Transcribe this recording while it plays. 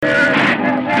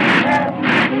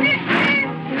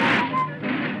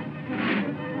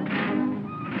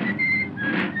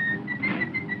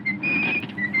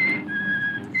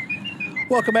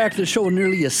Welcome back to the show.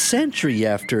 Nearly a century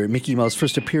after Mickey Mouse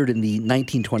first appeared in the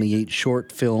 1928 short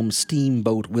film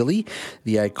Steamboat Willie,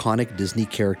 the iconic Disney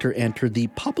character entered the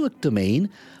public domain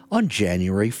on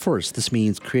January 1st. This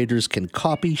means creators can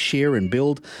copy, share, and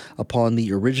build upon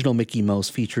the original Mickey Mouse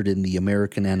featured in the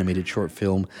American animated short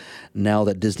film now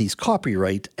that Disney's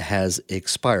copyright has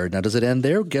expired. Now, does it end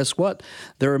there? Guess what?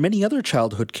 There are many other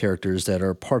childhood characters that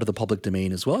are part of the public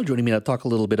domain as well. Joining me to talk a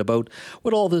little bit about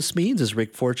what all this means is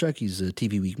Rick Forchuk. He's a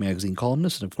TV Week magazine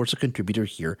columnist and, of course, a contributor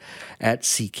here at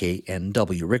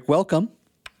CKNW. Rick, welcome.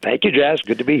 Thank you, Jazz.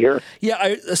 Good to be here. Yeah,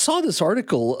 I saw this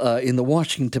article in the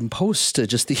Washington Post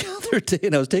just the other day,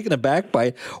 and I was taken aback by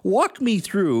it. Walk me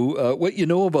through what you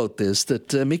know about this,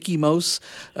 that Mickey Mouse,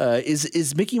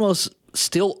 is Mickey Mouse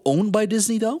still owned by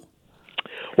Disney, though?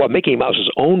 Well, Mickey Mouse is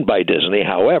owned by Disney.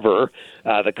 However,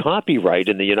 the copyright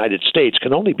in the United States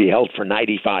can only be held for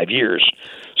 95 years.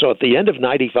 So at the end of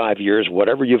 95 years,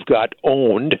 whatever you've got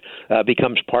owned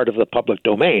becomes part of the public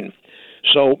domain.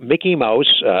 So Mickey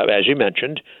Mouse, as you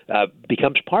mentioned,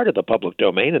 becomes part of the public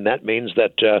domain, and that means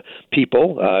that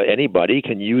people, anybody,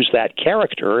 can use that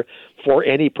character for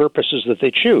any purposes that they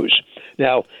choose.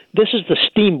 Now, this is the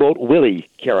Steamboat Willie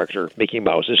character, Mickey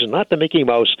Mouse. This is not the Mickey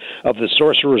Mouse of the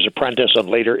Sorcerer's Apprentice and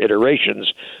later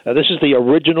iterations. This is the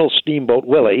original Steamboat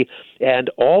Willie,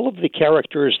 and all of the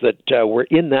characters that were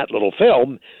in that little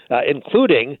film,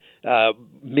 including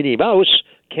Minnie Mouse,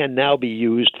 can now be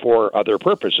used for other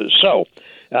purposes. So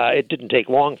it didn't take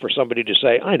long for somebody to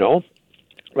say, I know,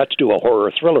 let's do a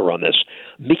horror thriller on this.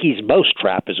 Mickey's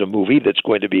Mousetrap is a movie that's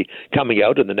going to be coming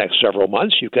out in the next several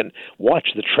months. You can watch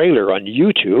the trailer on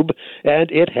YouTube,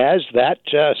 and it has that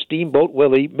Steamboat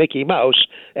Willie Mickey Mouse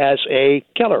as a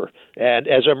killer and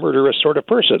as a murderous sort of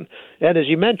person. And as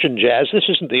you mentioned, Jazz, this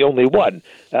isn't the only one.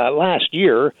 Last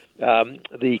year,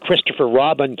 the Christopher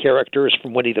Robin characters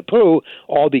from Winnie the Pooh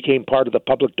all became part of the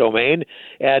public domain,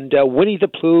 and Winnie the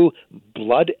Pooh,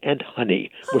 Blood and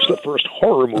Honey was the first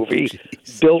horror movie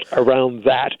built around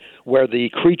that, where the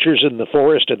creatures in the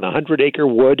forest and the 100-acre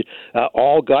wood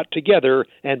all got together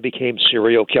and became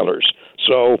serial killers.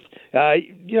 So,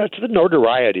 it's the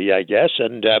notoriety, I guess,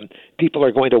 and people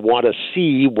are going to want to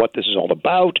see what this is all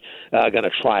about, going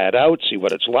to try it out, see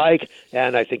what it's like,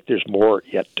 and I think there's more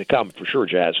yet to come for sure,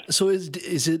 Jazz. So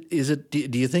is it?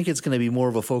 Do you think it's going to be more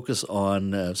of a focus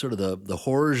on sort of the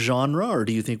horror genre, or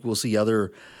do you think we'll see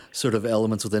other sort of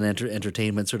elements within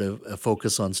entertainment sort of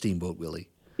focus on Steamboat Willie?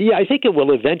 Yeah, I think it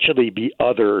will eventually be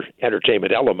other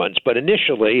entertainment elements, but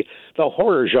initially the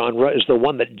horror genre is the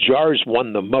one that jars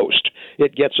one the most.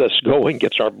 It gets us going,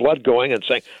 gets our blood going, and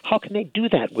saying, how can they do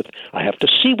that with, I have to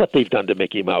see what they've done to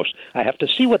Mickey Mouse. I have to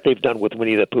see what they've done with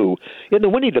Winnie the Pooh. In the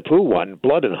Winnie the Pooh one,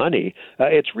 Blood and Honey,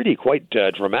 it's really quite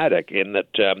dramatic in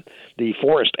that the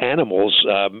forest animals,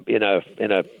 in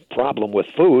a problem with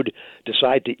food,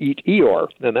 decide to eat Eeyore,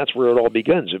 and that's where it all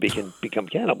begins. It become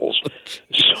cannibals.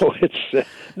 So it's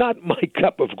not my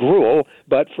cup of gruel,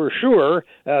 but for sure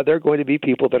there are going to be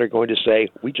people that are going to say,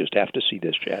 we just have to see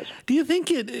this, Jazz. Do you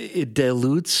think it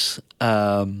dilutes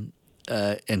and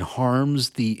harms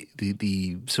the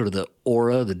sort of the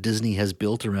aura that Disney has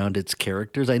built around its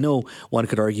characters? I know one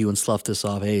could argue and slough this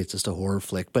off, hey, it's just a horror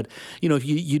flick. But, if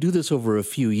you do this over a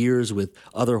few years with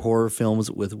other horror films,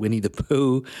 with Winnie the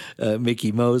Pooh,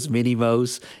 Mickey Mouse, Minnie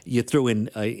Mouse, you throw in,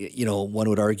 one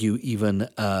would argue even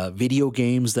video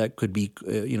games that could be,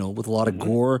 with a lot of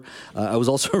gore. I was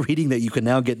also reading that you can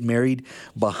now get married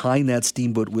behind that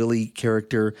Steamboat Willie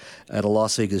character at a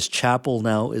Las Vegas chapel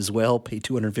now as well, pay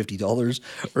 $250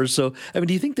 or so. I mean,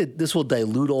 do you think that this will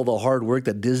dilute all the hard work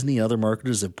that Disney and other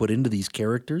marketers have put into these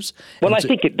characters? Well, I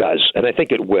think it does, and I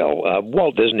think it will.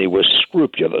 Walt Disney was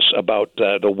scrupulous about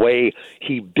the way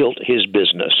he built his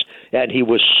business, and he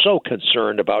was so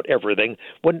concerned about everything.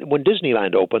 When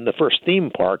Disneyland opened, the first theme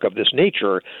park of this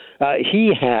nature,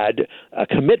 he had a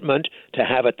commitment to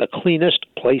have it the cleanest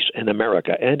place in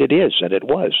America, and it is, and it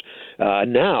was.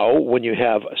 Now, when you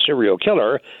have a serial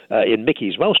killer in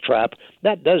Mickey's Mousetrap,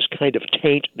 that does kind of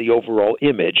taint the overall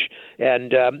image.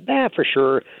 And for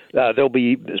sure, there'll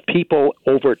be people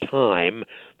over time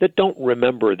that don't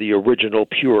remember the original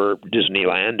pure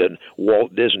Disneyland and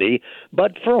Walt Disney.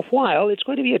 But for a while, it's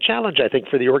going to be a challenge, I think,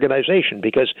 for the organization,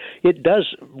 because it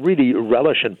does really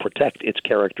relish and protect its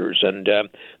characters. And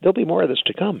there'll be more of this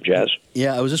to come, Jazz.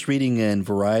 Yeah, I was just reading in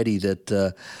Variety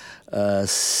that I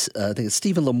think it's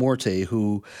Stephen Lamorte,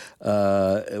 who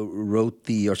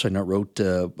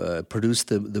produced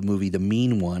the movie The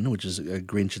Mean One, which is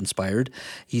Grinch inspired.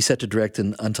 He's set to direct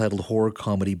an untitled horror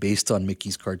comedy based on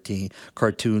Mickey's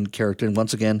cartoon character. And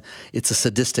once again, it's a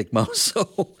sadistic mouse.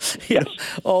 So yes,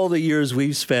 all the years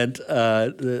we've spent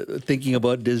thinking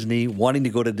about Disney, wanting to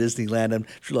go to Disneyland. I'm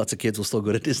sure lots of kids will still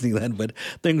go to Disneyland, but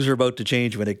things are about to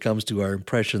change when it comes to our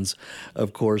impressions,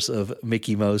 of course, of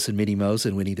Mickey Mouse and Minnie Mouse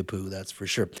and Winnie the Pooh, that's for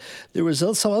sure. There was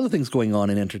some other things going on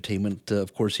in entertainment,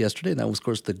 of course, yesterday, and that was, of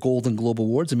course, the Golden Globe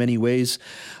Awards. In many ways,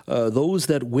 those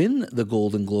that win the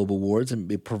Golden Globe Awards,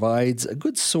 and it provides a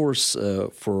good source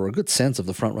for a good sense of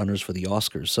the frontrunners for the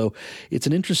Oscars. So it's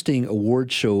an interesting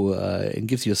award show and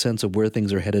gives you a sense of where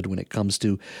things are headed when it comes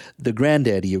to the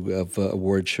granddaddy of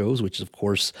award shows, which is, of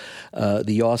course,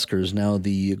 the Oscars. Now,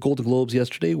 the Golden Globes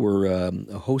yesterday were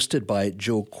hosted by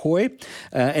Joe Coy.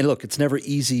 And look, it's never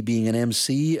easy being an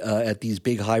MC at these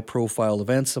big, high-profile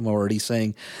events. I'm already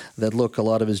saying that, look, a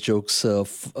lot of his jokes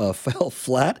fell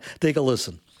flat. Take a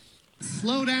listen.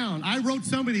 Slow down. I wrote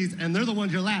some of these, and they're the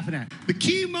ones you're laughing at. The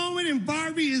key moment in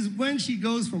Barbie is when she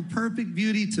goes from perfect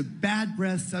beauty to bad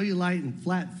breath, cellulite, and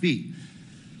flat feet.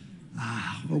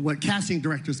 Or what casting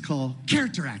directors call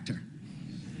character actor.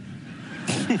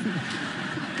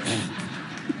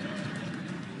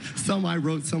 Some I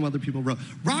wrote, some other people wrote.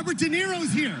 Robert De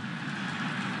Niro's here.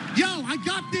 Yo, I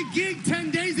got the gig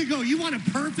 10 days ago. You want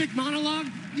a perfect monologue?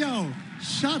 Yo,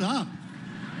 shut up.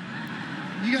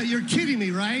 You're kidding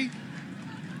me, right?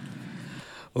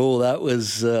 Oh, that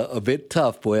was a bit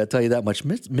tough, boy. I'll tell you that much.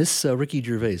 Miss Ricky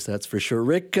Gervais, that's for sure.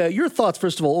 Rick, your thoughts,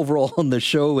 first of all, overall on the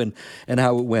show and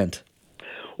how it went?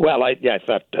 Well, I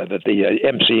thought that the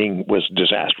emceeing was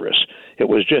disastrous. It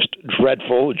was just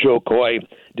dreadful. Joe Coy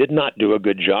did not do a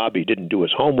good job. He didn't do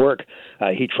his homework.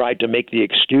 He tried to make the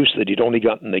excuse that he'd only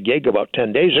gotten the gig about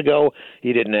 10 days ago.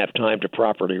 He didn't have time to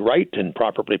properly write and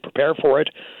properly prepare for it.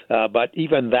 But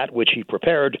even that which he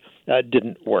prepared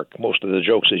didn't work. Most of the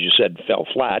jokes, as you said, fell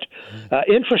flat.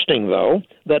 Interesting, though,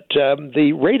 that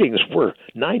the ratings were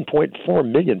 9.4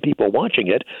 million people watching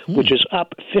it, which is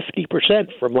up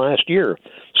 50% from last year.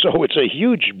 So it's a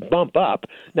huge bump up.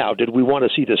 Now, did we want to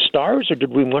see the stars or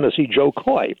did we want to see Joe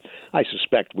Coy? I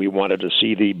suspect we wanted to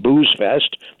see the booze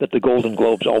fest that the Golden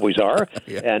Globes always are,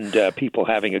 and people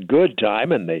having a good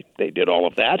time, and they did all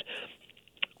of that.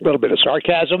 A little bit of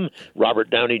sarcasm. Robert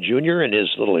Downey Jr. in his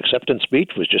little acceptance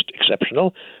speech was just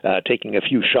exceptional, taking a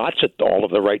few shots at all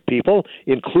of the right people,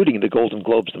 including the Golden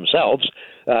Globes themselves,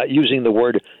 using the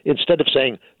word, instead of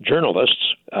saying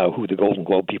journalists, who the Golden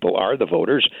Globe people are, the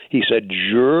voters, he said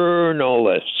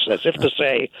journalists, as if to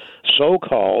say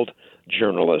so-called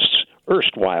journalists.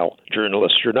 Erstwhile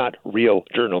journalists. You're not real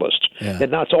journalists. Yeah.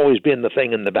 And that's always been the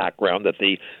thing in the background, that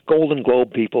the Golden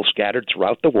Globe people scattered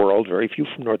throughout the world, very few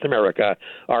from North America,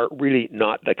 are really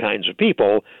not the kinds of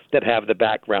people that have the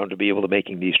background to be able to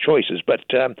making these choices. But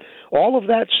all of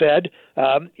that said,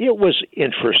 it was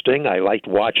interesting. I liked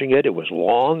watching it. It was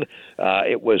long.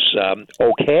 It was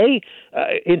okay.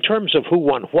 In terms of who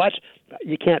won what,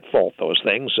 you can't fault those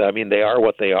things. I mean, they are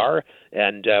what they are.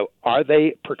 And are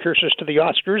they precursors to the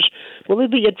Oscars? Well, it'll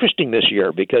be interesting this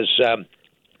year because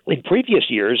in previous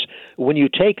years, when you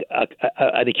take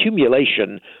an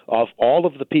accumulation of all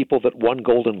of the people that won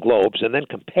Golden Globes and then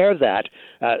compare that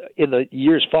in the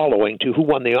years following to who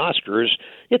won the Oscars,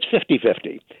 it's 50-50.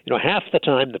 You know, half the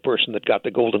time the person that got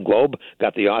the Golden Globe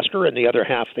got the Oscar, and the other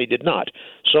half they did not.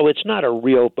 So it's not a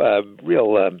real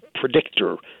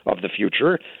predictor of the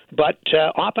future. But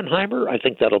Oppenheimer, I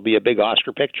think that'll be a big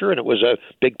Oscar picture, and it was a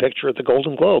big picture at the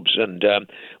Golden Globes. And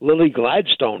Lily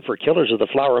Gladstone for Killers of the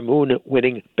Flower Moon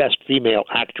winning Best Female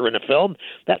Actor in a Film,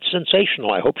 that's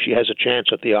sensational. I hope she has a chance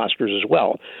at the Oscars as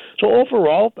well. So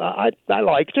overall, I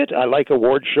liked it. I like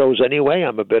award shows anyway.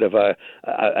 I'm a bit of a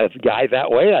guy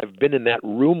that way. I've been in that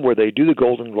room where they do the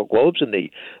Golden Globes in the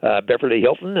Beverly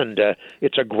Hilton, and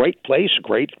it's a great place.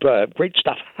 Great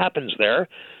stuff happens there.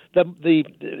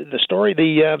 The story,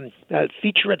 the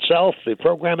feature itself, the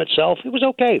program itself, it was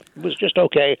okay. It was just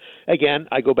okay. Again,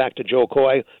 I go back to Joe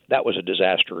Coy. That was a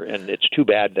disaster, and it's too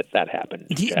bad that happened.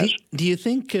 Do you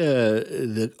think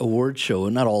the award show,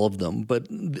 and not all of them, but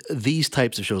these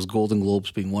types of shows, Golden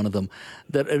Globes being one of them,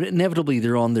 that inevitably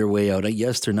they're on their way out?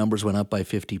 Yes, their numbers went up by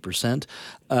 50%,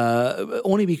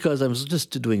 only because I was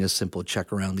just doing a simple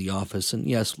check around the office, and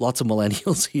yes, lots of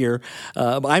millennials here.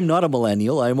 I'm not a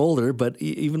millennial. I'm older, but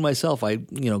even myself, I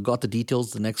got the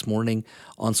details the next morning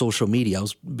on social media. I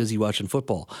was busy watching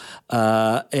football.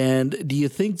 And do you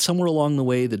think somewhere along the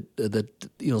way that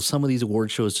some of these award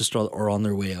shows just are on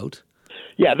their way out?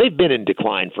 Yeah, they've been in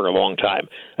decline for a long time.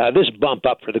 This bump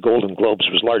up for the Golden Globes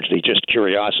was largely just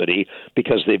curiosity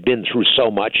because they've been through so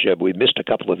much. We missed a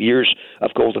couple of years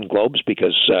of Golden Globes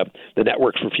because the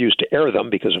networks refused to air them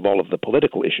because of all of the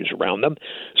political issues around them.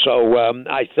 So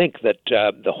I think that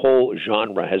the whole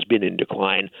genre has been in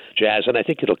decline, Jazz, and I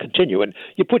think it'll continue. And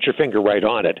you put your finger right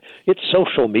on it. It's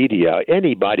social media.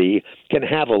 Anybody can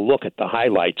have a look at the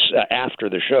highlights after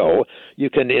the show. You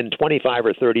can, in 25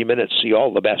 or 30 minutes, see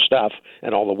all the best stuff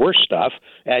and all the worst stuff,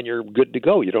 and you're good to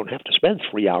go. You don't have to spend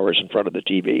 3 hours in front of the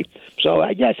TV. So,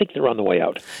 I think they're on the way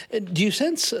out. Do you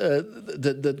sense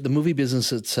the movie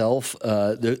business itself,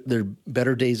 there are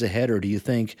better days ahead, or do you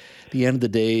think at the end of the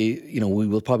day, we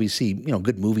will probably see,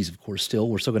 good movies, of course, still.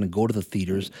 We're still going to go to the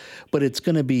theaters, but it's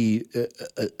going to be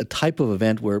a type of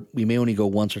event where we may only go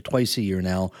once or twice a year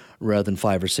now rather than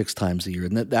 5 or 6 times a year.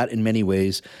 And that in many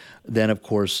ways, then, of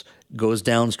course, goes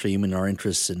downstream in our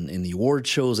interests in the award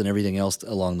shows and everything else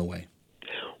along the way.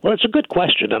 Well, it's a good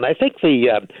question, and I think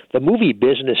the movie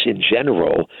business in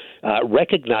general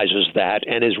recognizes that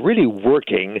and is really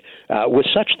working with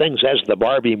such things as the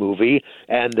Barbie movie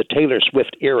and the Taylor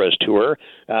Swift Eras Tour,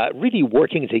 really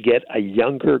working to get a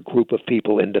younger group of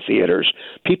people into theaters,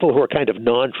 people who are kind of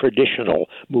non-traditional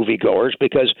moviegoers,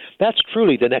 because that's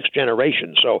truly the next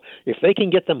generation. So if they can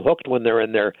get them hooked when they're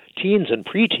in their teens and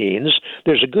preteens,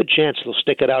 there's a good chance they'll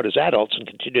stick it out as adults and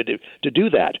continue to do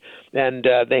that. And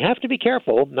they have to be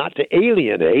careful not to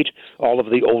alienate all of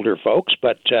the older folks,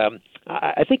 but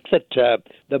I think that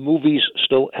the movies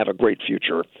still have a great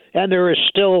future. And there are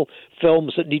still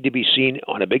films that need to be seen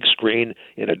on a big screen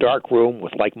in a dark room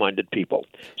with like-minded people.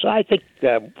 So I think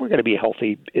we're going to be a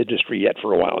healthy industry yet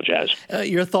for a while, Jazz.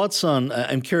 Your thoughts on?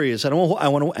 I'm curious. I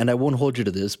won't hold you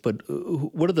to this, but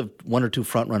what are the 1 or 2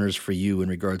 frontrunners for you in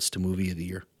regards to movie of the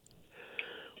year?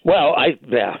 Well,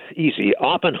 easy.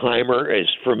 Oppenheimer is,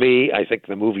 for me, I think,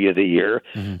 the movie of the year,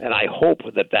 and I hope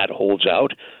that holds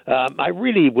out. I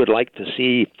really would like to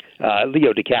see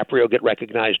Leo DiCaprio get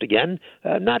recognized again,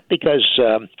 not because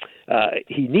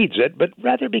he needs it, but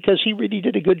rather because he really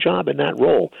did a good job in that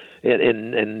role,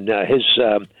 in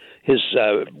his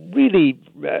really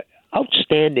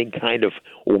outstanding kind of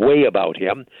way about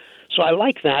him. So I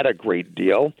like that a great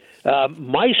deal.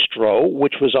 Maestro,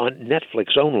 which was on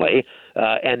Netflix only,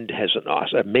 and has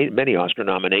many Oscar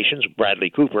nominations. Bradley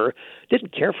Cooper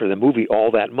didn't care for the movie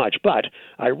all that much, but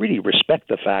I really respect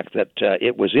the fact that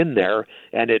it was in there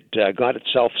and it got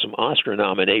itself some Oscar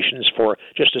nominations for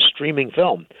just a streaming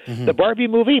film. The Barbie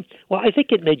movie, well, I think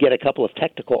it may get a couple of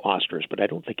technical Oscars, but I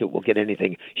don't think it will get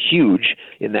anything huge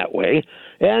in that way.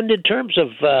 And in terms of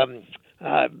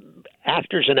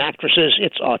actors and actresses,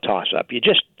 it's a toss-up. You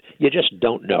just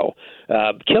don't know.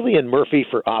 Cillian Murphy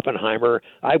for Oppenheimer,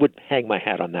 I would hang my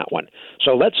hat on that one.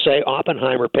 So let's say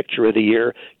Oppenheimer Picture of the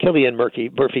Year, Cillian Murphy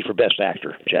for Best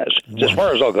Actor, Jazz. It's as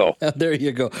far as I'll go. There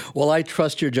you go. Well, I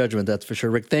trust your judgment, that's for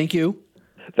sure. Rick, thank you.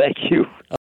 Thank you.